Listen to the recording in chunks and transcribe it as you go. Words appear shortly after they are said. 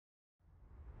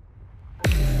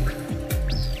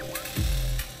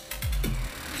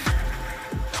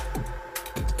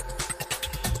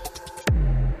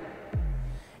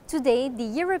Today, the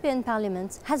European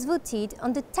Parliament has voted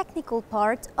on the technical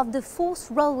part of the fourth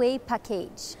railway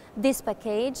package. This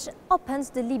package opens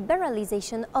the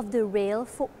liberalisation of the rail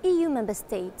for EU member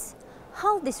states.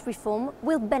 How this reform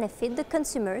will benefit the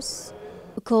consumers?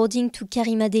 According to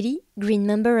Karima Delli, Green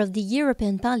member of the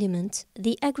European Parliament,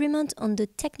 the agreement on the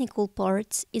technical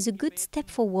parts is a good step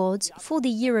forward for the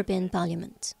European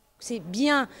Parliament. C'est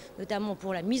bien, notamment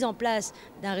pour la mise en place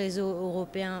d'un réseau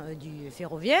européen du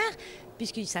ferroviaire,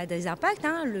 puisque ça a des impacts.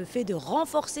 Le fait de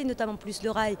renforcer notamment plus le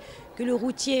rail que le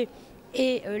routier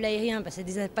et l'aérien, c'est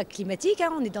des impacts climatiques.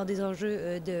 On est dans des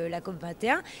enjeux de la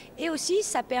COP21. Et aussi,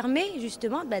 ça permet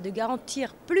justement de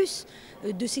garantir plus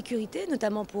de sécurité,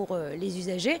 notamment pour les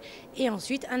usagers, et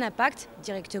ensuite un impact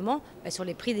directement sur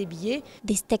les prix des billets.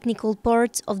 This technical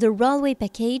part of the railway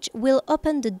package will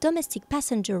open the domestic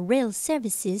passenger rail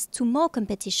services to more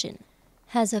competition.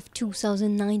 As of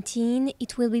 2019,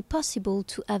 it will be possible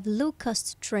to have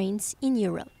low-cost trains in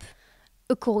Europe.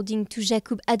 According to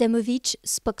Jakub Adamowicz,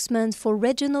 spokesman for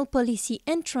regional policy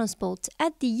and transport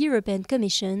at the European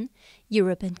Commission,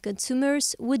 European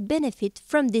consumers would benefit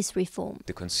from this reform.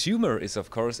 The consumer is,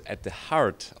 of course, at the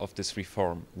heart of this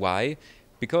reform. Why?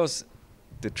 Because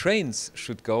the trains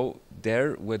should go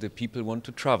there where the people want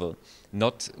to travel,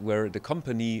 not where the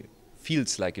company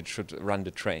feels like it should run the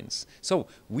trains. So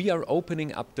we are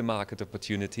opening up the market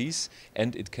opportunities,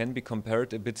 and it can be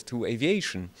compared a bit to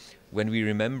aviation. When we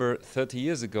remember 30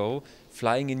 years ago,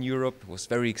 flying in Europe was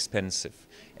very expensive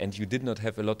and you did not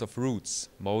have a lot of routes.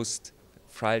 Most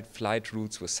flight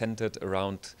routes were centered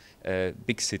around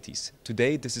big cities.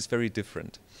 Today this is very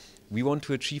different. We want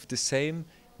to achieve the same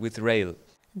with rail.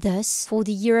 Thus, for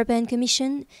the European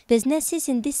Commission, businesses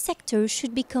in this sector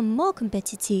should become more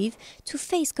competitive to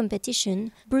face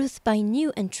competition brought by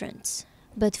new entrants.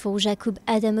 But for Jakub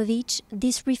Adamowicz,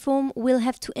 this reform will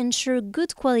have to ensure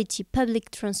good quality public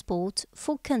transport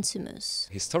for consumers.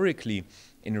 Historically,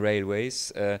 in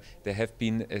railways, there have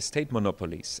been state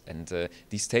monopolies, and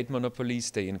these state monopolies,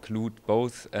 they include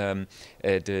both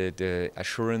the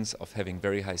assurance of having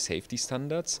very high safety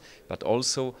standards, but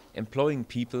also employing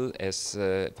people as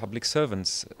public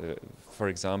servants, for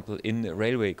example, in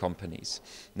railway companies.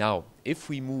 Now, if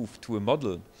we move to a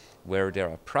model where there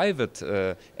are private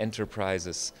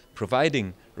enterprises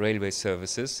providing railway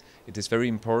services, it is very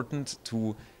important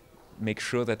to make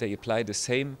sure that they apply the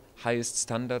same highest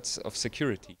standards of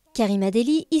security. Karima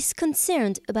Delli is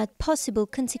concerned about possible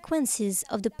consequences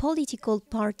of the political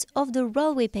part of the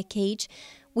railway package,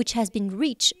 which has been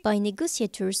reached by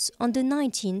negotiators on the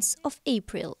 19th of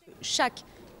April. Chaque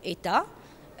État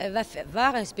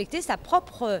va respecter sa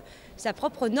propre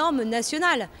norme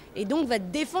nationale et donc va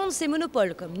défendre ses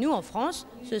monopoles. Comme nous en France,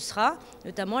 ce sera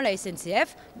notamment la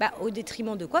SNCF, au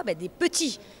détriment de quoi? Des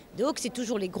petits. Donc c'est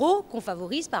toujours les gros qu'on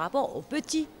favorise par rapport aux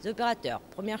petits opérateurs,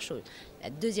 première chose. La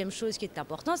deuxième chose qui est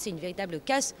importante, c'est une véritable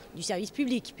casse du service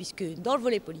public, puisque dans le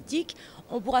volet politique,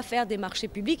 on pourra faire des marchés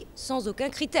publics sans aucun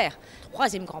critère.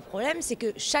 Troisième grand problème, c'est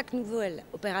que chaque nouvel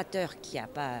opérateur qui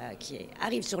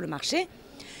arrive sur le marché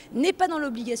n'est pas dans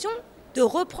l'obligation de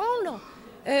reprendre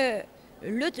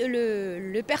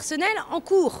le personnel en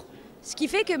cours. Ce qui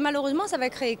fait que malheureusement, ça va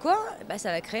créer quoi?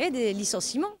 Ça va créer des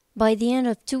licenciements. By the end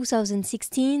of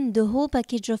 2016, the whole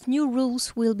package of new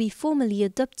rules will be formally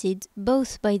adopted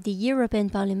both by the European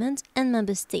Parliament and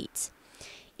member states.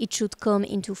 It should come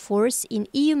into force in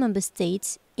EU member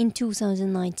states in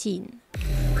 2019.